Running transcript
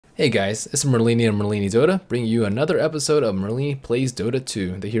Hey guys, it's Merlini and Merlini Dota, bringing you another episode of Merlini Plays Dota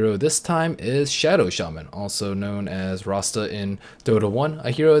 2. The hero this time is Shadow Shaman, also known as Rasta in Dota 1,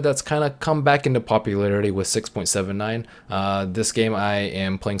 a hero that's kind of come back into popularity with 6.79. This game I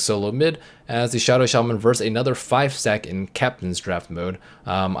am playing solo mid as the Shadow Shaman versus another 5-stack in Captain's Draft mode.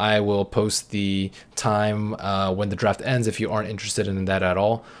 I will post the time when the draft ends if you aren't interested in that at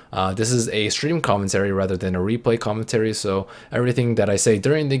all. This is a stream commentary rather than a replay commentary, so everything that I say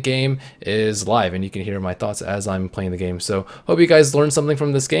during the game is live and you can hear my thoughts as I'm playing the game. So hope you guys learned something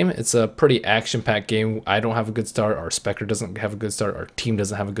from this game. It's a pretty action-packed game. I don't have a good start, our Spectre doesn't have a good start, our team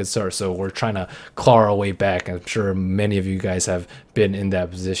doesn't have a good start, so we're trying to claw our way back. I'm sure many of you guys have been in that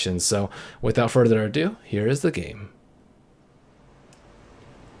position. So without further ado, here is the game.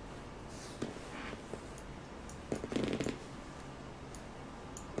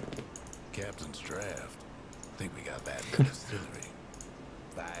 Captain's draft. Think we got that in the distillery.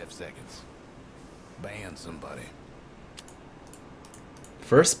 5 seconds. Ban somebody.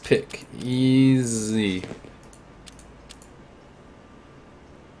 First pick, easy.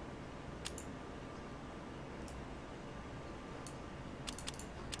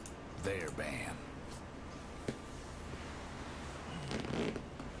 There, ban.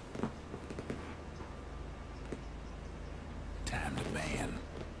 Time to ban.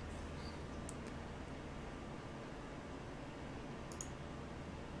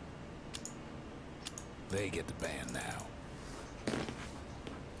 They get the ban now.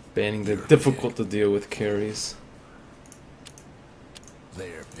 Banning the difficult to deal with carries.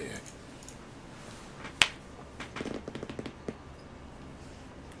 Their pick.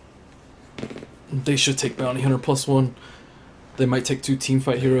 They should take Bounty Hunter +1. They might take 2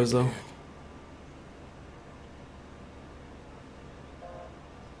 teamfight heroes though.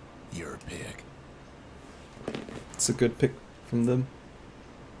 Your pick. It's a good pick from them.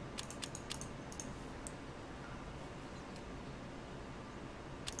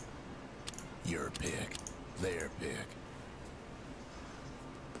 Your pick. Their pick.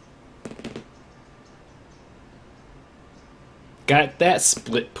 Got that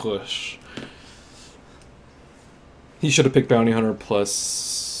split push. He should have picked Bounty Hunter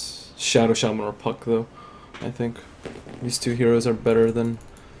plus Shadow Shaman or Puck though. I think these two heroes are better than.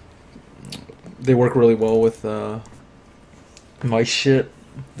 They work really well with my shit.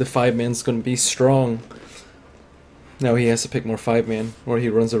 The 5-man's gonna be strong. Now he has to pick more 5-man, or he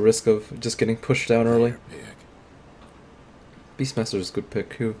runs a risk of just getting pushed down early. Their pick. Beastmaster is a good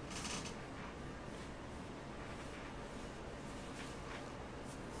pick too.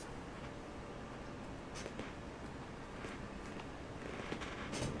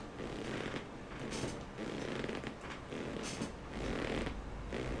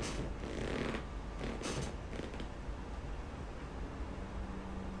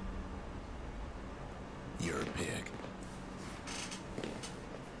 Your pick.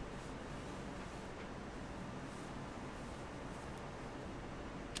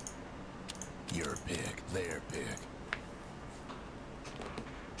 Your pick. Their pick.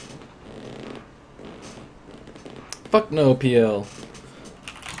 Fuck no, PL.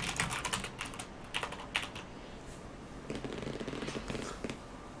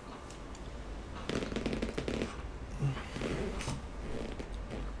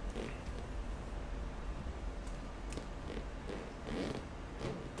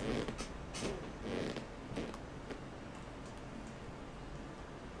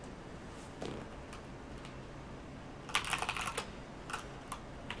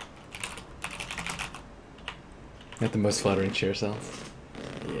 Not the most flattering chair sounds.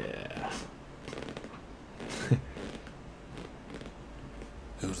 Yeah.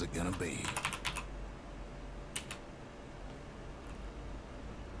 Who's it gonna be?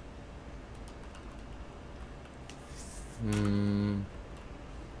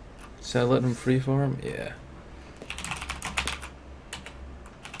 Should I let him free farm? Yeah.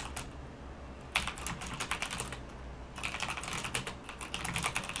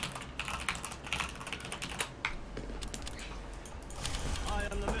 I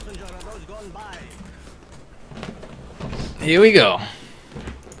am the messenger of those gone by. Here we go.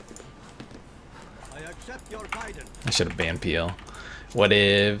 I accept your guidance. I should have banned PL. What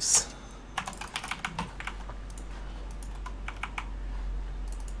ifs?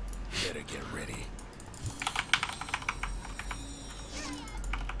 Better get ready.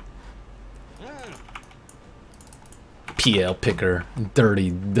 PL picker.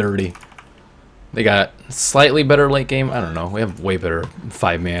 Dirty. They got slightly better late game. I don't know. We have way better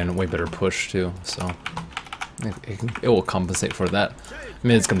 5-man, way better push too. So it will compensate for that.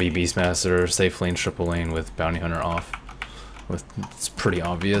 Mid's gonna be Beastmaster, safe lane, triple lane with Bounty Hunter off. It's pretty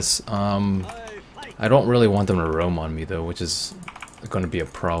obvious. I fight. I don't really want them to roam on me though, which is going to be a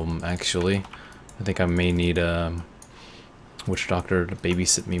problem actually. I think I may need a witch doctor to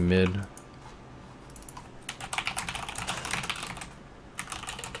babysit me mid.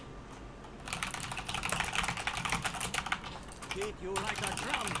 Beat you like a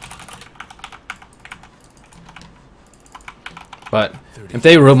drum. But if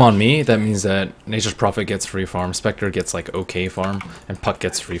they roam on me, that means that Nature's Prophet gets free farm, Spectre gets like okay farm, and Puck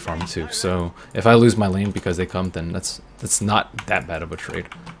gets free farm too. So if I lose my lane because they come, then that's not that bad of a trade.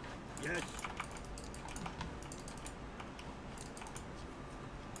 Yes.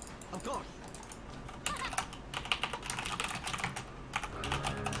 Of course.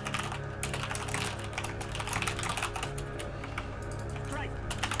 Strike.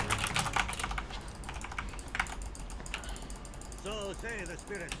 So say the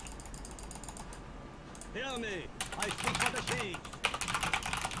spirits. Hear me. I speak for the shades.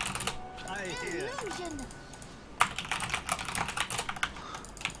 I hear. Illusion.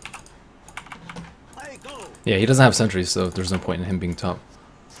 I go. Yeah, he doesn't have sentries, so there's no point in him being top.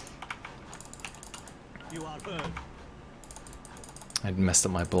 You are heard. I messed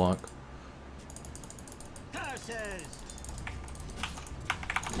up my block. Curses.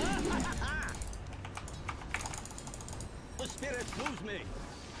 The spirits lose me.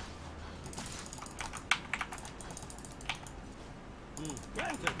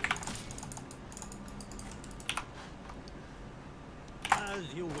 Granted.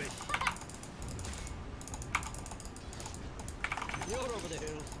 As you wish. You're over the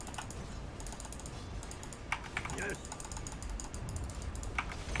hill. Yes.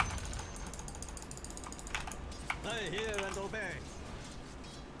 I hear and obey.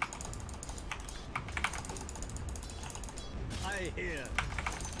 I hear.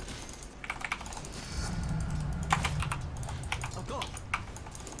 Of course.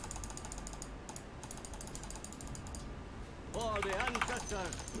 For the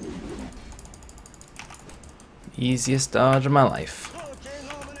ancestors. Easiest dodge of my life. Voce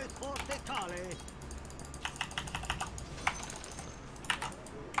nominis forte cali.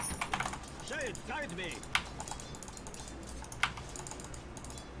 Shades, guide me.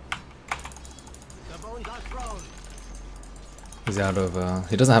 The bones are thrown. He's out of,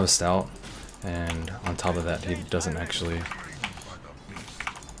 he doesn't have a stout, and on top of that, he doesn't actually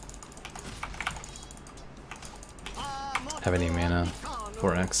have any mana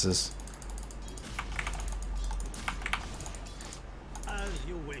for X's. As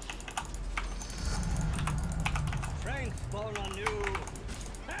you wish. Strength born anew.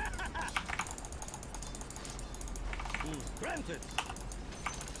 Granted.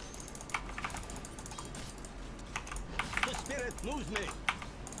 The spirit moves me.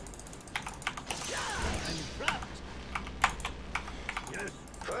 I'm trapped. Yes.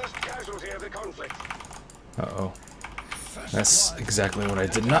 First casualty of the conflict. Uh-oh. That's exactly what I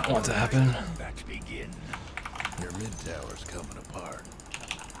did not want to happen. Back to begin. Your mid tower's coming apart.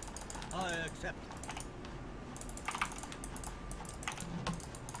 I accept.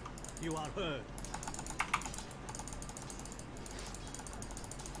 You are heard.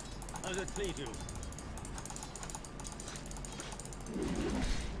 As it please you.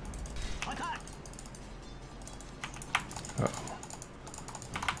 Attack! Uh-oh.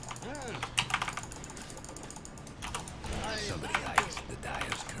 Somebody iced the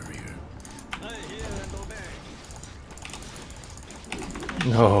Dire's career. I hear and obey.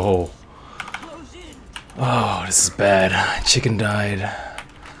 No. Close in. Oh, this is bad. Chicken died.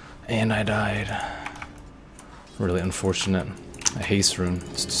 And I died. Really unfortunate. A haste rune.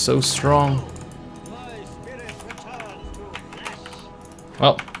 It's so strong. My spirit returns to flesh.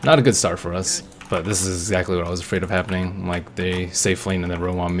 Well, not a good start for us. But this is exactly what I was afraid of happening. Like, they safe lane and then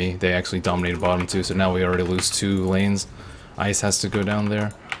roam on me. They actually dominated bottom too, so now we already lose 2 lanes. Ice has to go down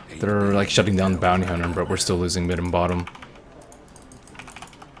there. They're like shutting down the bounty hunter, but we're still losing mid and bottom.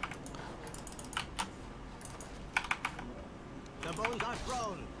 The bones are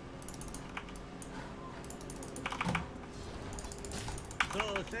thrown.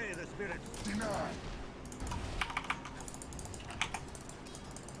 So say the spirits.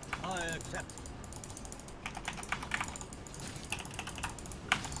 I accept.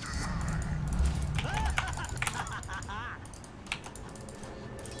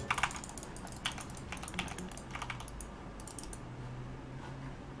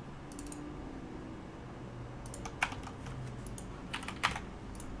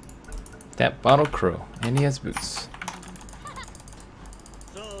 That bottle crow, and he has boots.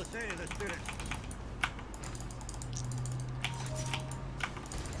 So say the spirits.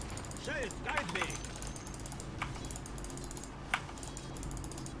 Shades, guide me.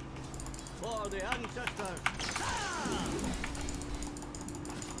 For the ancestors. Ah!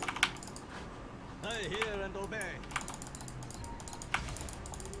 I hear and obey.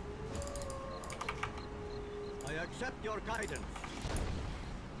 I accept your guidance.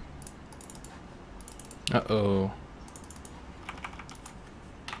 Uh-oh.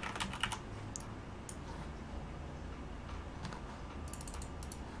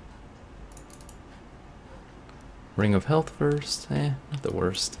 Ring of Health first. Not the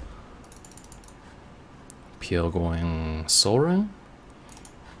worst. PL going Soul Ring?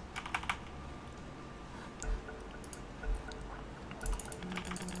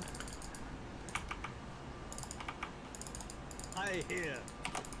 I hear.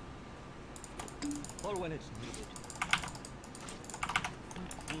 Or when it's needed.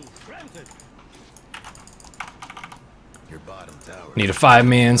 Granted. Your bottom tower. Need a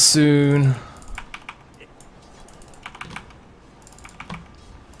 5-man soon.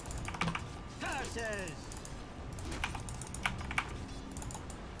 Curses!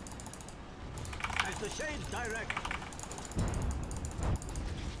 As the shades direct.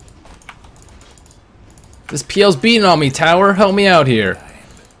 This PL's beating on me, tower. Help me out here.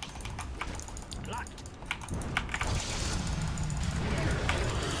 Blocked.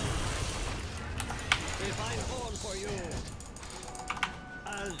 Divine horn for you.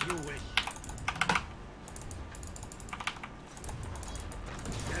 As you wish.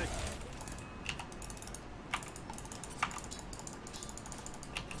 Yes.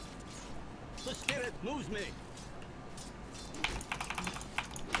 The spirit moves me.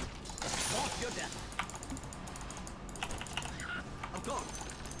 Walk your death. Of course.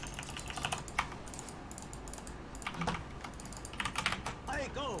 I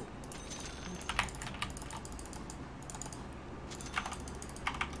go.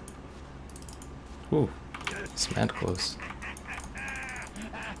 Ooh, it's mad close.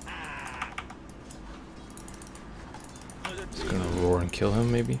 Just gonna roar and kill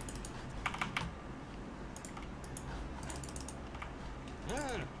him, maybe.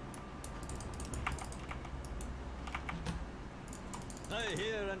 I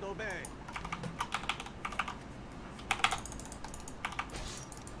hear and obey.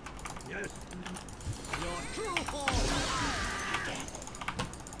 Yes. Your true form.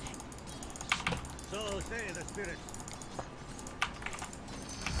 So say the spirits.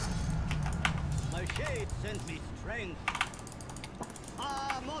 My shade sends me strength.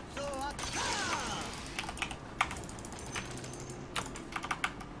 Motsu Ata!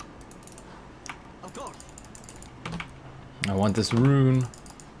 Of course. I want this rune.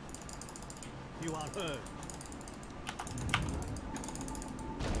 You are heard.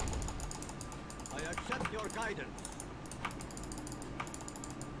 I accept your guidance.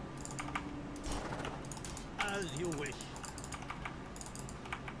 As you wish.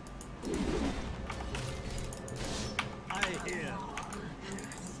 I hear.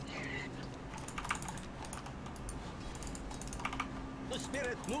 The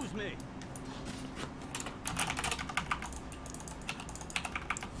spirit moves me.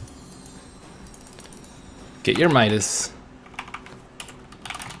 Get your Midas.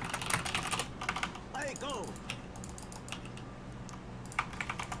 I go.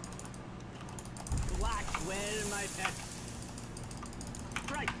 Watch well, my pet.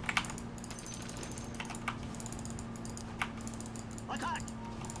 Strike. Attack.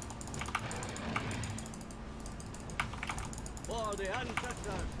 For the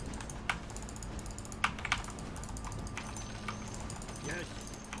ancestors. Yes.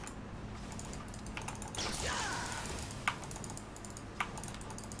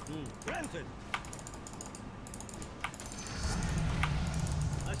 Granted.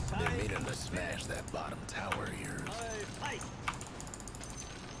 They're needing to smash that bottom tower of yours. I fight.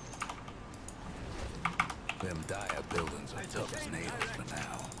 Them Dia buildings are tough as nails for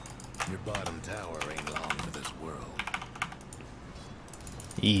now. Your bottom tower ain't long for this world.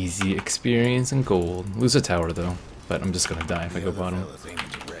 Easy experience and gold. Lose a tower though, but I'm just gonna die if I The go other bottom. fellas aiming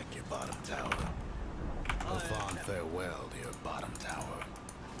to wreck your bottom tower. A fond farewell to your bottom tower.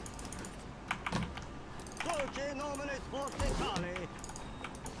 Dulce nominis fortitale.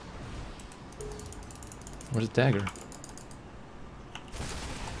 Where's the dagger?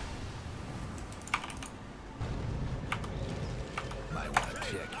 Might want to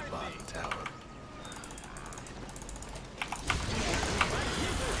check your bottom tower.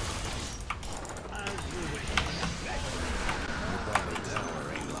 As you wish. Your bottom tower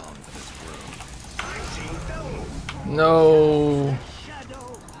ain't long for this world. No. Shadow.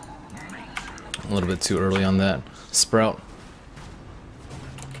 A little bit too early on that. Sprout.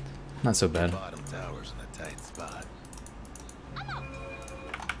 Not so bad. Bottom tower's in a tight spot.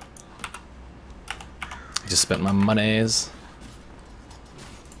 Just spent my monies.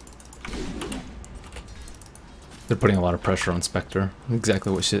 They're putting a lot of pressure on Spectre.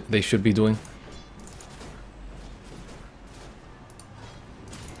 Exactly what they should be doing.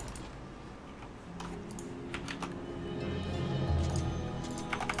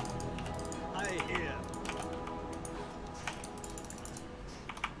 I hear.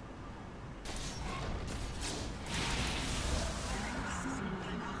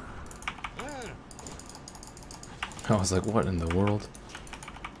 I was like, what in the world?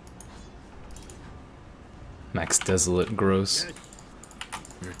 Max Desolate, gross. Yes.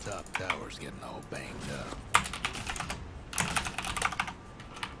 Your top tower's getting all banged up.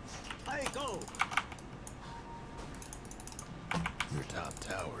 I go. Your top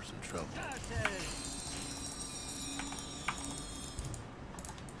tower's in trouble.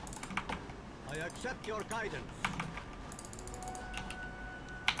 I accept your guidance.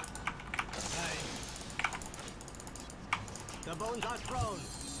 The bones are thrown.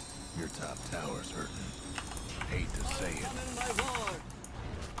 Your top tower's hurting. Hate to say it. Summon my ward.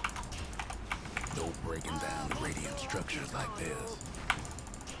 No breaking down the radiant structures like this.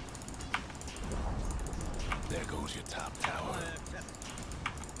 There goes your top tower. I accept.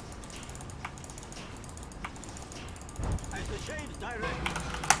 As the shades direct.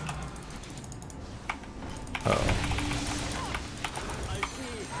 Uh-oh. I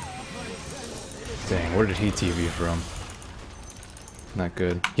see. Dang, where did he TV from? Not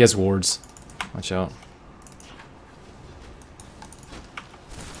good. He has wards. Watch out.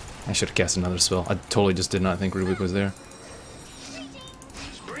 I should have cast another spell. I totally just did not think Rubik was there.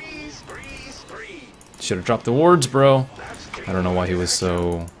 Spree, spree, spree. Should have dropped the wards, bro. I don't know why he was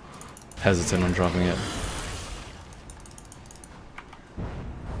so hesitant on dropping it.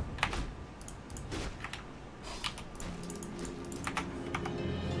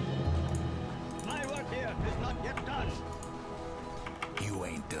 My work here is not yet done. You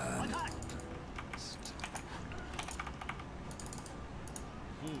ain't done. Attack.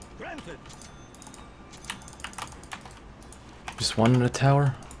 Granted. Just one in a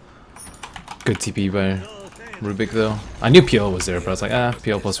tower. Good TP by So say Rubik though. I knew PL was there, but I was like, ah,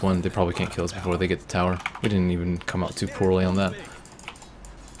 PL +1, they probably can't kill us before they get the tower. We didn't even come out too poorly on that.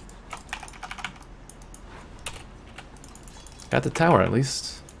 Got the tower at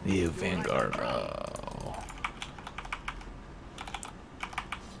least. Ew, Vanguard. Oh.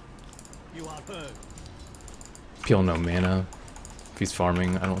 you are heard. PL no mana. If he's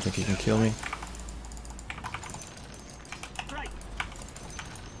farming, I don't think he can kill me. Strike.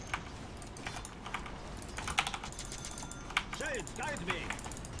 Shades, guide me.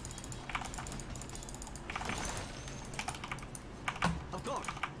 Of course.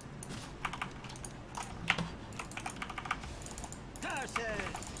 Curses.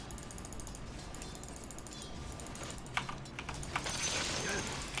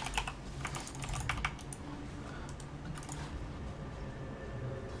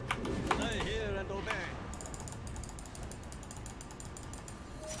 I hear and obey.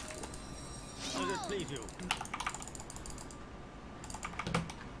 Does it please you?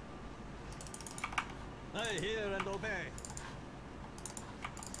 I hear and obey.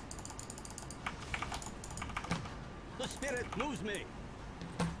 The spirit moves me.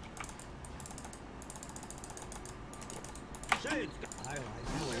 Shades, I go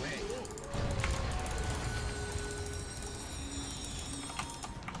away.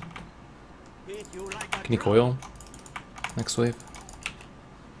 Eat you like a Can he drum. coil? Next wave.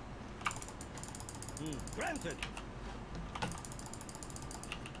 Granted.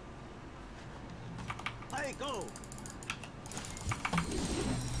 I go.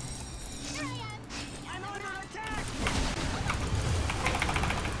 I'm under attack.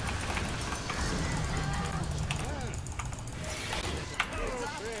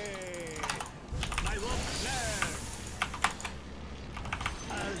 My wolf flares.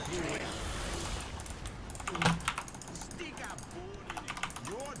 As you wish. Stick a bone in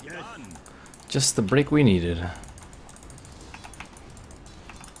it. You're done. Just the break we needed.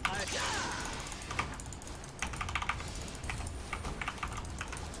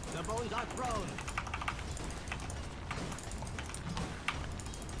 The bones are thrown.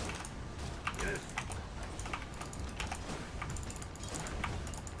 Yes.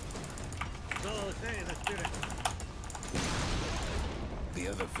 So say the spirit. The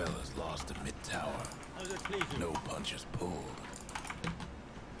other fellas lost a mid-tower. Does it please you? No punches pulled.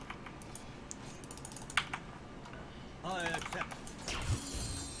 I accept.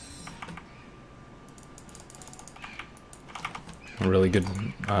 A really good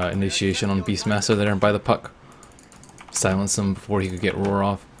initiation on Beastmaster there by the puck. Silence him before he could get roar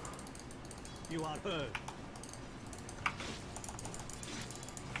off. You are heard.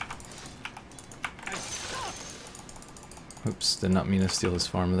 Oops, did not mean to steal his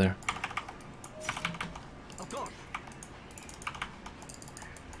farm there. Of course.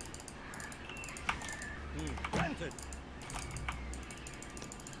 Granted.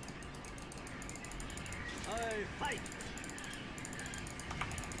 I fight.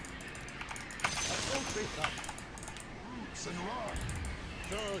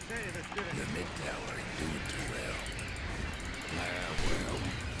 So say the spirit. The mid tower ain't doing too well. Well.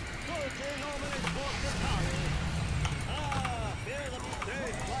 Forte normally force the tower. Ah, hear them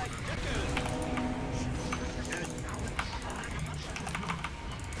straight like chickens. Yes.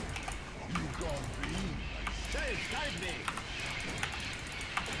 You gone green. Say, guide me.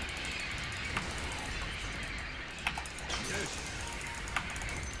 Yes.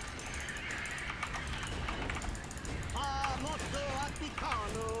 Ah, motto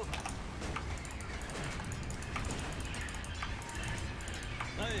atticano.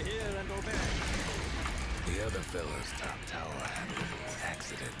 I hear and obey. The other fella's top tower had a little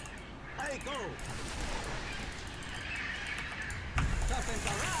accident. I go. Serpents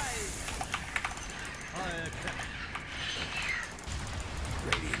arise. I accept.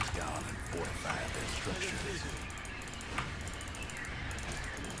 Radiant's gone and fortified their structures.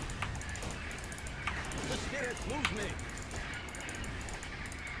 The spirit moves me.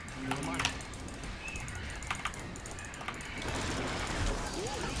 Come on.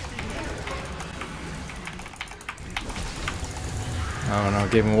 Oh no,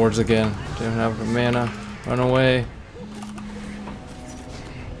 gave him wards again. Didn't have mana. Run away.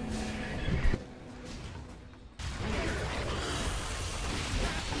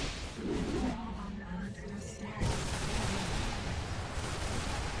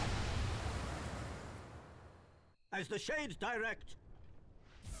 As the shades direct.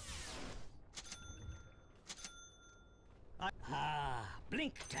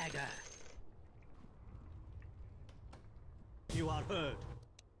 Blink dagger. You are heard.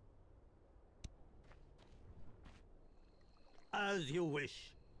 As you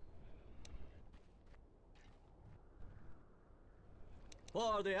wish.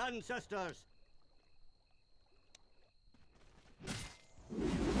 For the ancestors.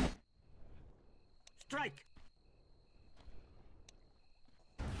 Strike.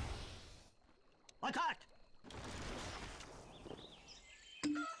 Attack.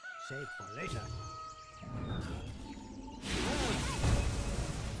 Save for later.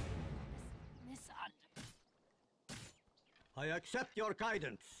 I accept your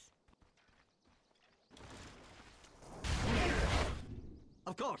guidance.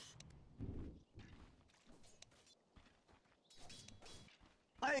 Of course.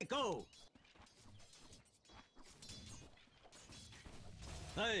 I go.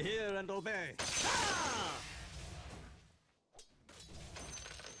 I hear and obey. Ah!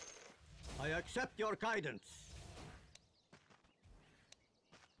 I accept your guidance.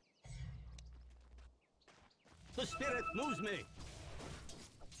 The spirit moves me.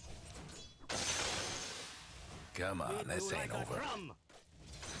 Come on, this ain't over. Drum.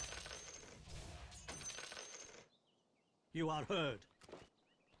 You are heard.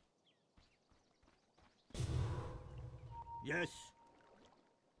 Yes.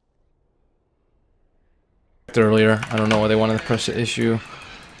 Earlier, I don't know why they wanted to press the issue.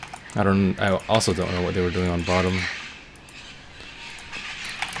 I also don't know what they were doing on bottom.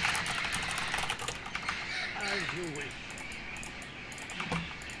 As you wish.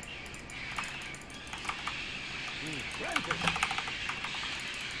 Granted.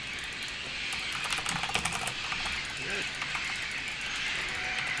 Yes.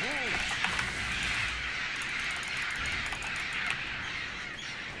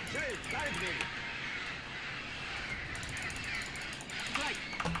 Shade, guide me. Strike.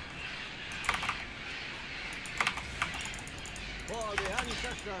 For the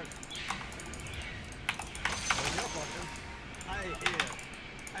ancestors. For your fortune, I hear.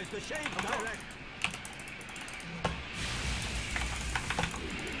 As the shades direct.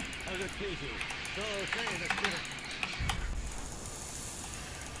 As it please you. So say the spirit.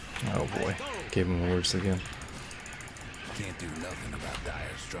 Oh boy, gave him wards again. Can't do nothing about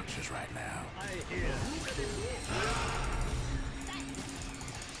dire structures right now. I hear.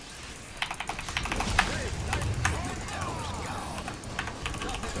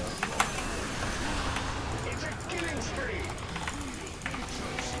 It's a killing spree.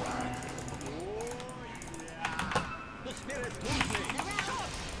 The spirit moves me.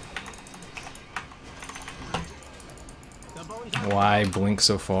 The bones are Why blink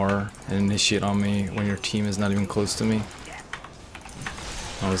so far and initiate on me when your team is not even close to me?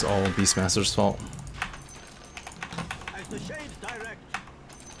 That was all Beastmaster's fault. as the shades direct.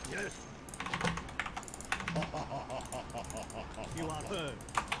 Yes. You are heard.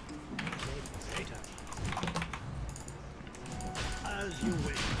 As you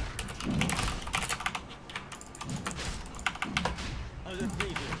wish. As it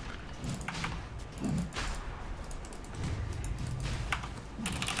pleases.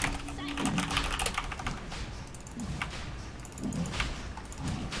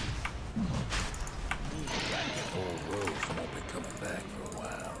 Old roads won't be coming back for a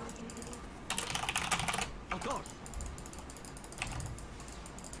while. Of course.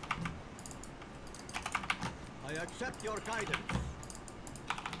 I accept your guidance.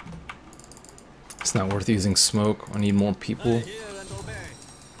 It's not worth using smoke. I need more I people. hear and obey.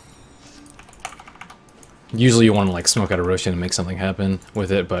 Usually you want to like smoke out a Roshan and make something happen with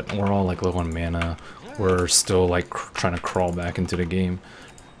it, but we're all like low on mana. We're still like trying to crawl back into the game.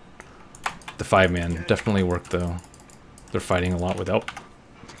 The 5-man definitely worked though. They're fighting a lot without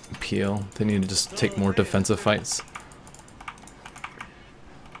PL. They need to just take more defensive fights.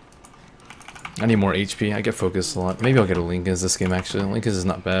 I need more HP. I get focused a lot. Maybe I'll get a Lincoln's this game actually. Lincoln's is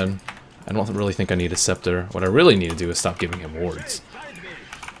not bad. I don't really think I need a Scepter. What I really need to do is stop giving him wards. Guide me.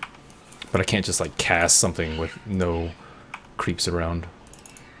 But I can't just like cast something with no creeps around.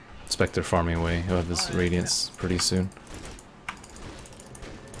 Spectre farming away. He'll have his Radiance pretty soon.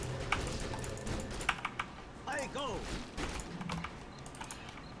 I go.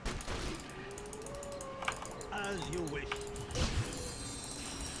 As you wish.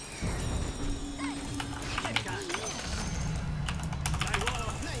 Take that. I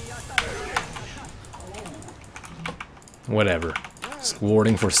will play at the Whatever. Just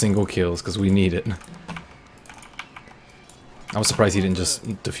warding for single kills because we need it. I was surprised he didn't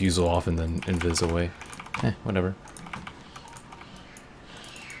just diffusal off and then invis away. Whatever.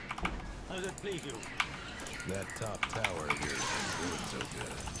 As it please you. That top tower of yours isn't doing so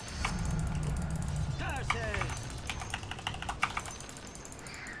good. Curses.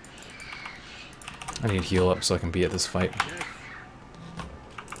 I need to heal up so I can be at this fight. Yes.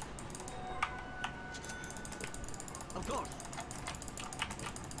 Of course.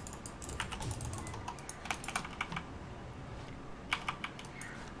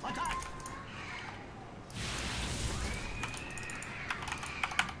 Attack.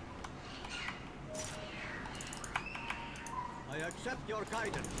 I accept your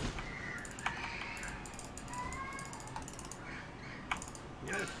guidance.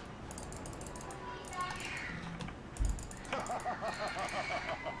 Yes.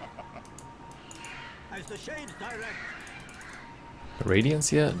 As the shades direct.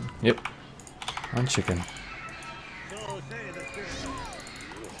 Radiance yet? Yep. On chicken. So say the spirit.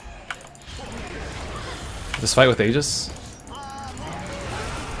 This fight with Aegis? Another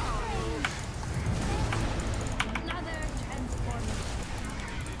transformer.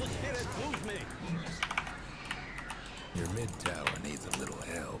 The spirit moves me. Your mid tower needs a little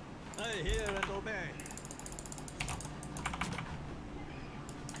help. I hear and obey.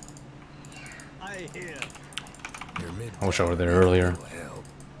 I hear. Your mid I wish I were there tower needs a earlier. little help.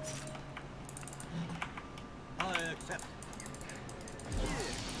 I accept.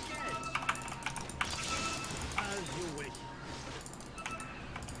 As you wish.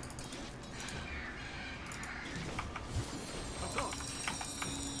 Of course.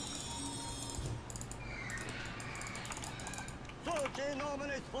 Sorte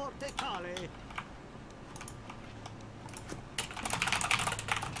nominis forte cali.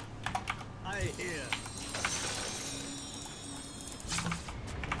 I hear.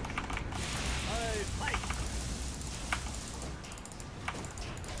 I fight.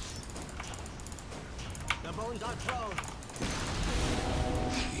 The bones are thrown.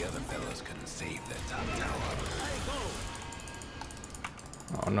 The other fellas couldn't save that top tower. I go.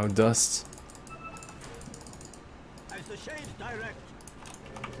 Oh, no dust. As the shades direct.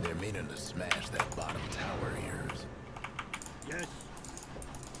 They're meaning to smash that bottom tower of yours. Yes.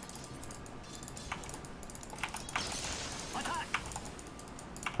 Attack.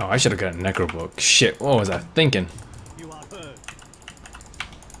 Oh, I should have got a Necro Book. Shit, what was I thinking? You are heard.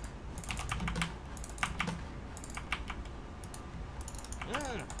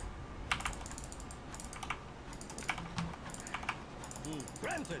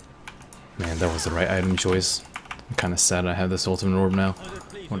 Granted. Man, that was the right item choice. I'm kind of sad I have this ultimate orb now. As it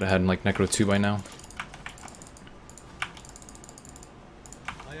pleases. Would have had like Necro 2 by now.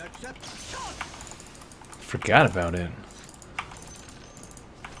 I accept. Shot. Forgot about it.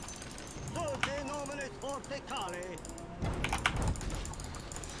 Sorte nominis forte cali.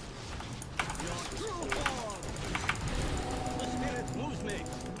 Your true form. The spirit moves me.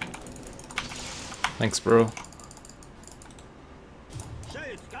 Thanks, bro.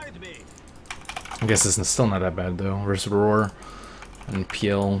 Shades guide me. I guess it's still not that bad though. Versus Roar and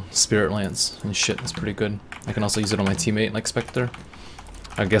PL Spirit Lance and shit. That's pretty good. I can also use it on my teammate like Spectre.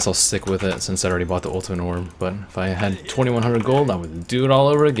 I guess I'll stick with it since I already bought the Ultimate Orb. But if I had 2100 gold, I would do it all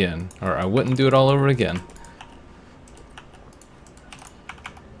over again. Or I wouldn't do it all over again.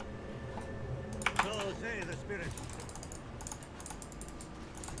 So say the spirit.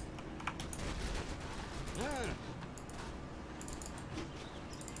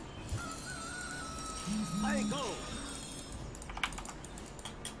 I go.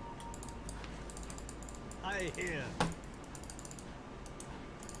 I hear.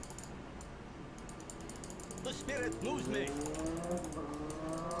 The spirit moves me.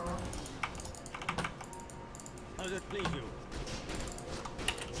 Does it please you?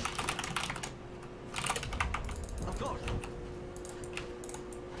 Of course.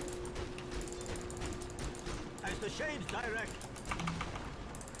 As the shades direct.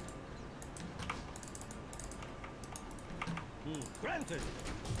 Granted.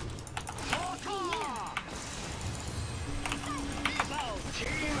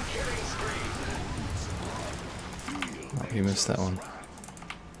 Team killing spree. Oh, he missed that one.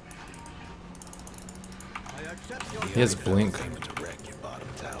 I accept your He has Blink. Aiming to wreck your bottom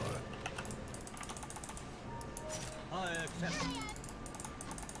tower. I accept.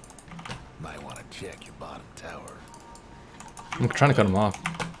 Might want to check your bottom tower. I'm trying to cut him off.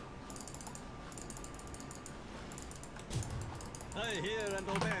 I hear and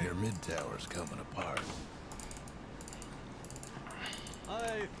obey. Your mid tower's coming apart.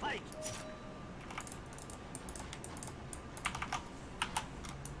 I fight.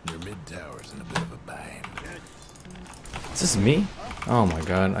 Your mid tower's in a bit of a bind. Is this me? Oh my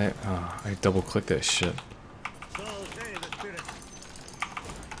god, I double clicked that shit. So say the spirit.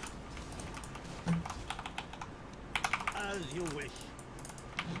 As you wish.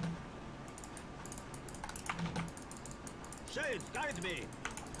 Shades, guide me.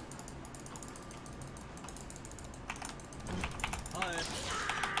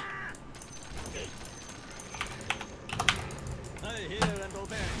 I hear and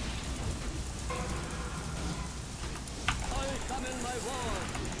obey. I summon my ward.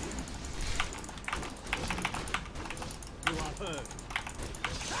 You are heard.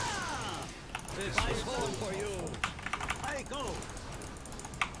 Ah! If I fall for you, I go.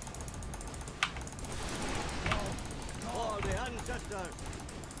 For the ancestors.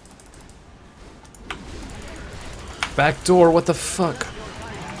 Back door, what the fuck?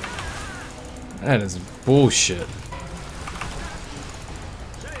 That is bullshit.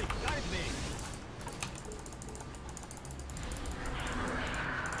 Shade, guide me.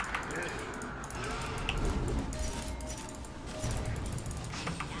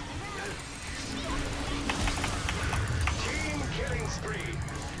 Team killing spree.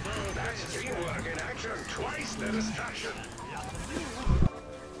 That's teamwork in action. Twice the distraction.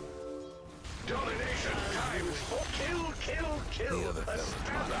 Domination times four. Kill, kill, kill. The other fella's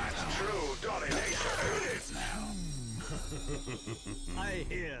That's true domination. I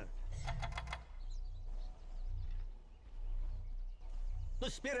hear. The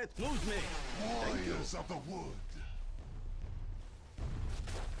spirit moves me. Warriors of the wood.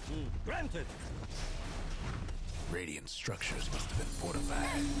 Granted. Radiant structures must have been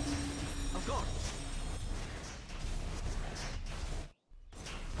fortified. Of course.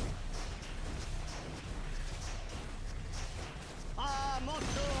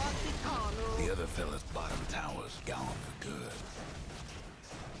 The other fella's bottom tower's gone for good.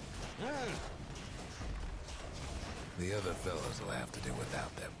 The other fellas will have to do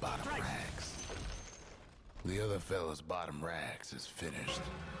without their bottom racks. The other fella's bottom racks is finished.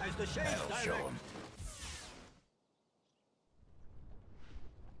 As the shades That'll show direct. him.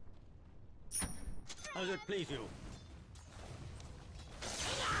 Does it please you?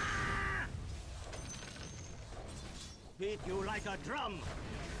 Beat you like a drum.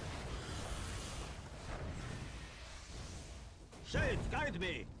 Shades, guide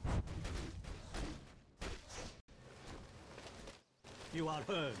me. You are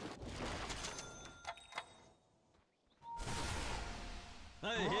heard.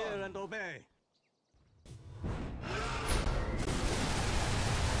 I hear and obey. As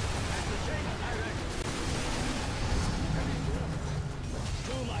the shades direct.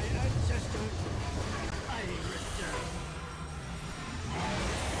 To my ancestors, I return.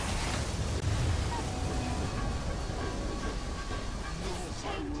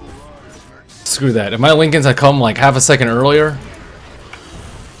 Screw that. If my Lincolns had come like half a second earlier.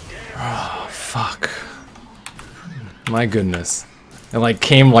 Oh, fuck. My goodness. It like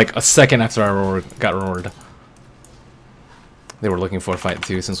came like a second after I got roared. They were looking for a fight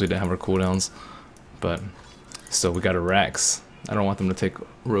too since we didn't have our cooldowns. but still, we got a Rax. I don't want them to take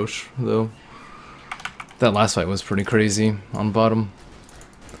Roche though. That last fight was pretty crazy on bottom.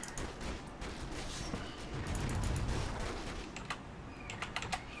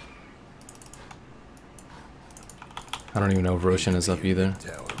 I don't even know if Roshan is up either.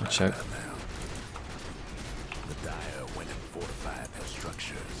 I'll check. The Dire went and fortified their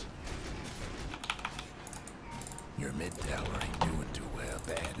structures. Your mid tower ain't doing too well.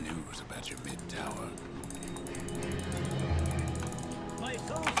 Bad news about your mid tower. My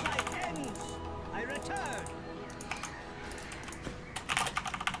soul fight ends. I return.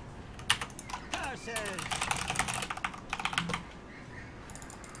 Curses.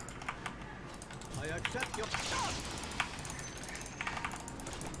 I accept your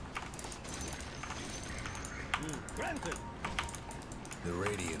granted. The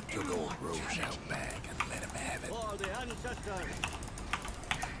Radiant took old Roche out back and let him have it. For the ancestors.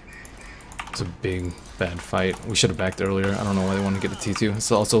 It's a big, bad fight. We should have backed earlier. I don't know why they want to get the T2.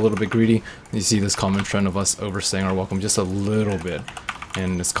 It's also a little bit greedy. You see this common trend of us overstaying our welcome just a little bit.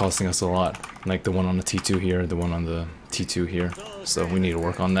 And it's costing us a lot. Like the one on the T2 here, the one on the T2 here. So we need to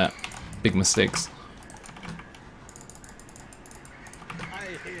work on that. Big mistakes.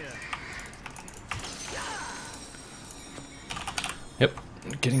 I hear. Yep,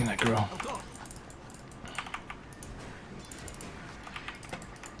 getting that girl. Of course.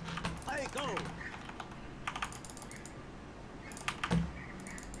 I go.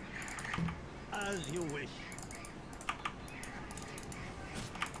 As you wish.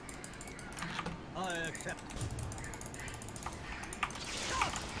 I accept.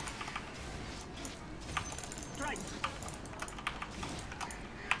 Strike.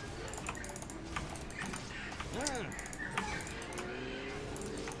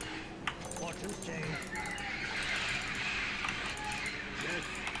 Fortunes change. Yes.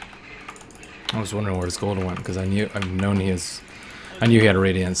 I was wondering where his gold went because I knew he had a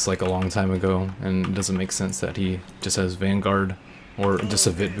Radiance like a long time ago, and it doesn't make sense that he just has Vanguard or just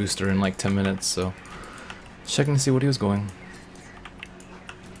a Vit booster in like 10 minutes. So checking to see what he was going.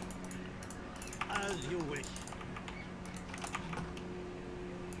 As you wish.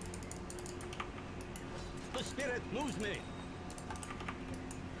 The spirit moves me.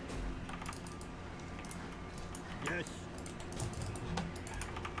 Yes.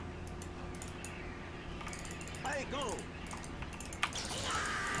 I go.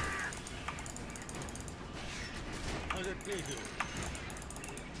 As it please you.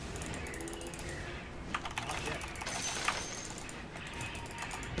 Not yet.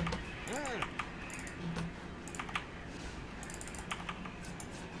 Ah.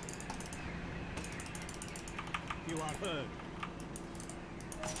 You are heard.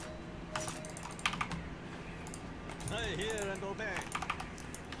 I hear and obey.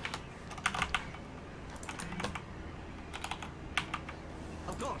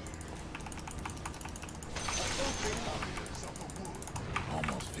 Of course.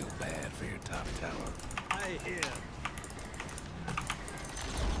 Almost feel bad for your top tower. I hear.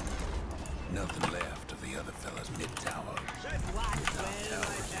 Nothing left of the other fella's mid tower. Should watch well,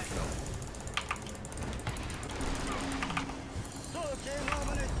 my shadow. Dolce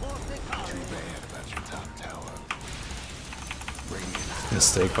Romanis Too bad about your top tower. Radiant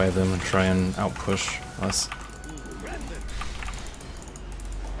Mistake by them and try and outpush us.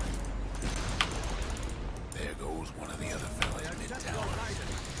 There goes one of the other fellas mid tower.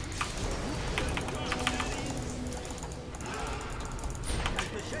 As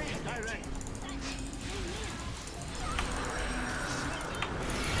the shades direct.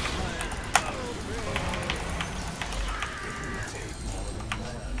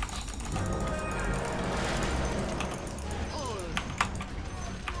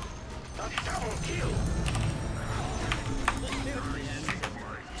 Double kill.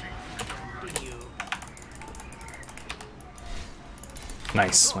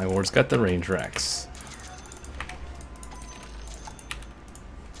 Nice, my ward's got the range racks.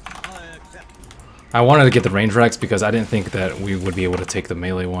 I accept. I wanted to get the range racks because I didn't think that we would be able to take the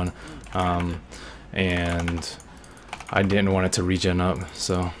melee one. And I didn't want it to regen up,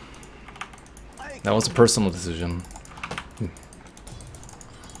 so that was a personal decision.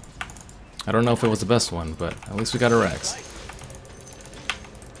 I don't know if it was the best one, but at least we got a Rex.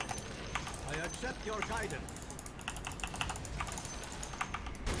 I accept your guidance.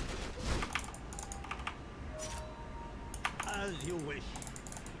 As you wish.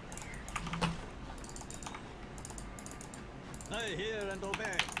 I hear and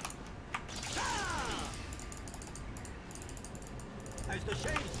obey. Ah! As the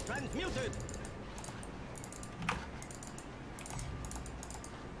shades transmuted.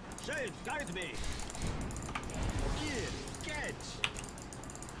 Shades guide me. Here, catch.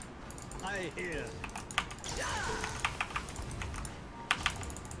 I hear.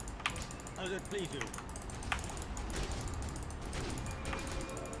 How does it please you?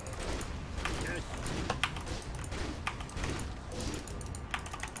 Yes.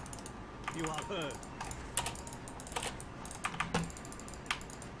 You are heard.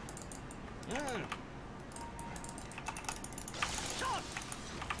 Ah. Shot!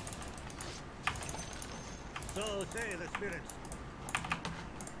 So say the spirits.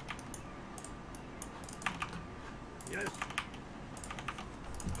 Yes.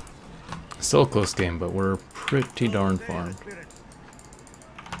 Still a close game, but we're pretty darn So say the farm. spirits.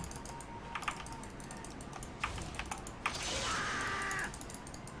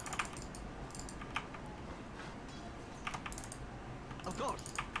 Of course.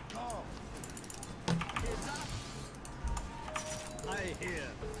 Oh. I hear.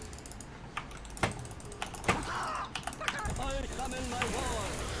 I summon my war.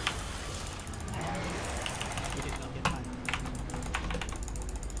 It is not yet time.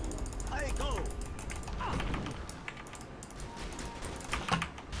 I go.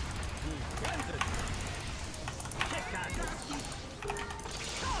 Granted. Check that.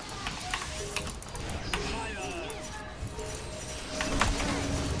 Fire.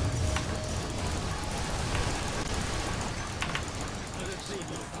 Does it please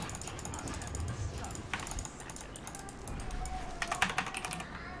you?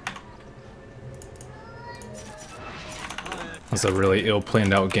 That's a really ill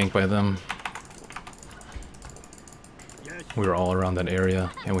planned out gank by them. Yes. We were all around that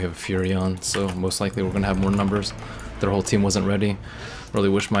area, and we have a Fury on, so most likely we're gonna have more numbers. Their whole team wasn't ready. Really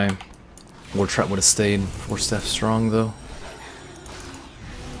wish my War Trap would have stayed 4 steps strong though.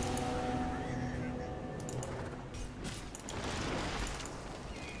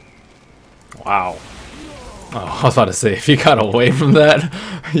 Wow. Oh, I was about to say, if you got away from that,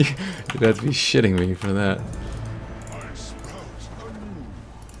 you'd have to be shitting me for that.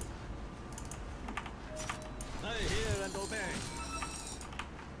 I hear and obey.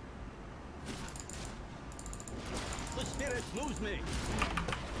 The spirit moves me.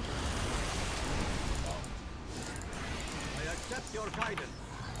 I accept your guidance.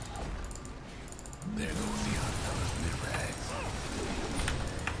 There goes the odd fella's mid-rags.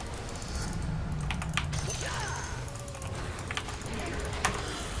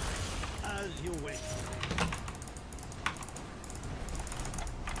 As you wish.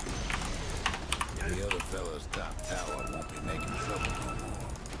 The other fella's top tower won't be making trouble no more.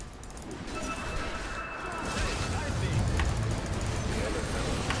 Guide me. The other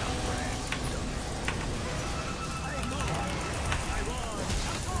fella's top rags done. I go. I war.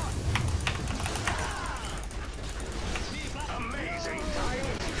 Amazing time.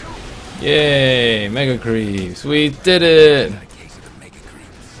 Yay, Mega Creeps, we did it! Got a case of the mega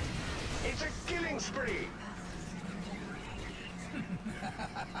creeps. It's a killing spree.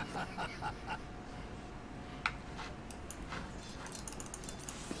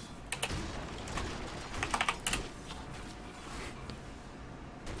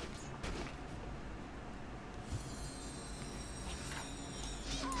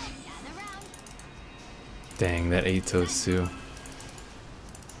 Gather round. Dang, that Atos too. Took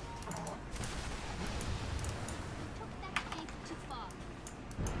that cake too far.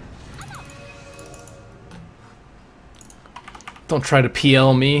 Don't try to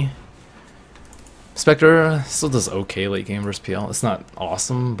PL me. Spectre still does okay late game versus PL. It's not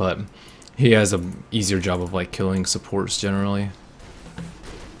awesome, but he has a easier job of like killing supports generally.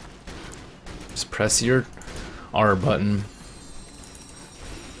 Just press your R button.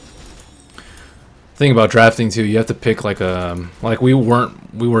 Thing about drafting too, you have to pick like a we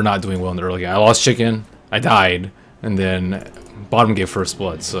were not doing well in the early game. I lost chicken, I died, and then bottom gave first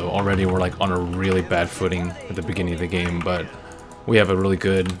blood, so already we're like on a really bad footing at the beginning of the game, but we have a really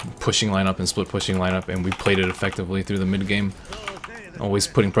good pushing lineup and split pushing lineup, and we played it effectively through the mid game. So say the Always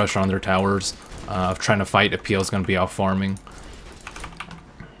putting pressure on their towers, trying to fight if PL's going to be out farming.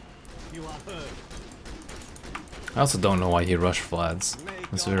 you are heard. I also don't know why he rushed Vlads.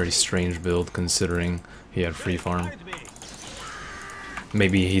 It's a very strange build considering he had free farm. Guide me.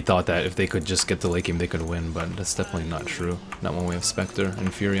 Maybe he thought that if they could just get the late game they could win, but that's definitely not true. Not when we have Spectre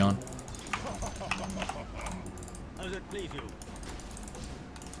and Fury on. How does it please you?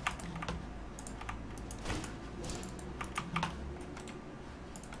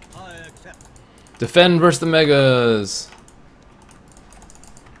 I accept. Defend versus the Megas!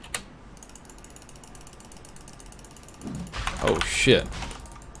 Oh shit.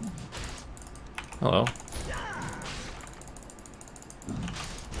 Hello.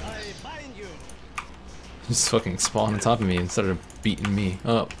 I bind you. Just fucking spawned on top of me and started beating me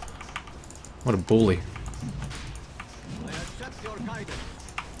up. What a bully. I accept your guidance.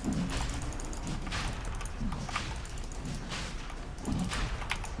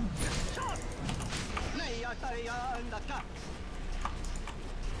 Shot! Leia Taria in the cup.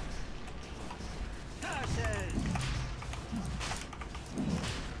 Curses!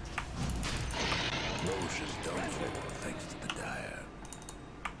 Roche is done for, thanks to the dire.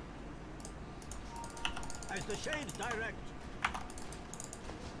 As the shades direct.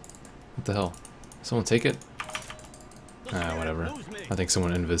 What the hell? Someone take it? The Ah, spirit whatever. moves me. I think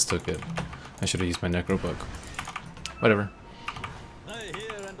someone invis took it. I should have used my necro book. Whatever. I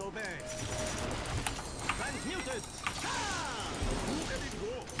hear and obey. Transmuted.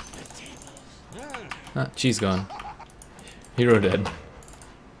 Ah! Ah, she's gone. Hero dead.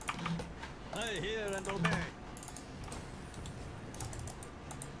 I hear and obey.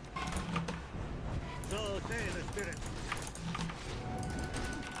 So say the spirit.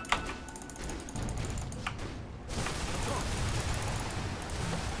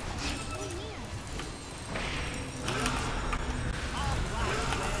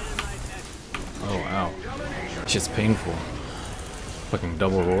 Oh, ow. Shit's painful. Fucking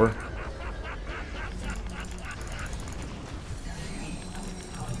double roar.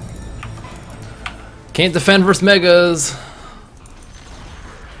 Can't defend versus megas. There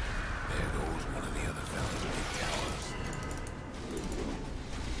goes one of the other fellas with towers.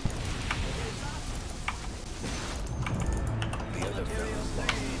 The other fellas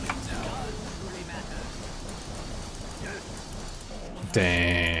lost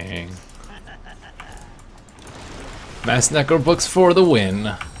Dang. Mass necro books for the win.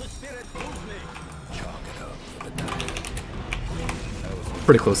 The spirit moves me. chalk it up for the dire.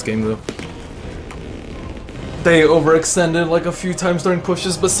 Pretty close game though. They overextended like a few times during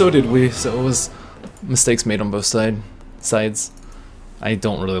pushes, but so did we. So it was mistakes made on both sides. I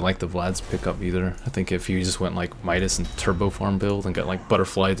don't really like the Vlad's pickup either. I think if you just went like Midas and Turbo Farm build and got like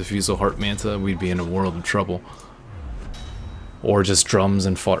Butterfly, Diffusal, Heart Manta, we'd be in a world of trouble. Or just drums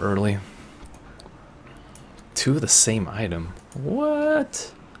and fought early. Two of the same item.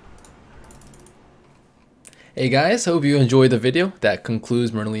 What? Hey guys, hope you enjoyed the video. That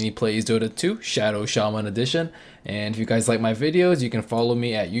concludes Merlini Plays Dota 2 Shadow Shaman Edition. And if you guys like my videos, you can follow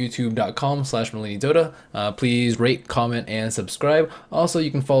me at youtube.com/MerliniDota. Please rate, comment, and subscribe. Also,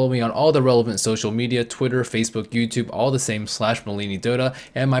 you can follow me on all the relevant social media, Twitter, Facebook, YouTube, all the same /MerliniDota.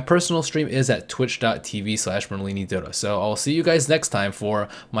 And my personal stream is at twitch.tv/MerliniDota. So I'll see you guys next time for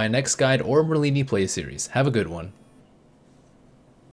my next guide or Merlini Play series. Have a good one.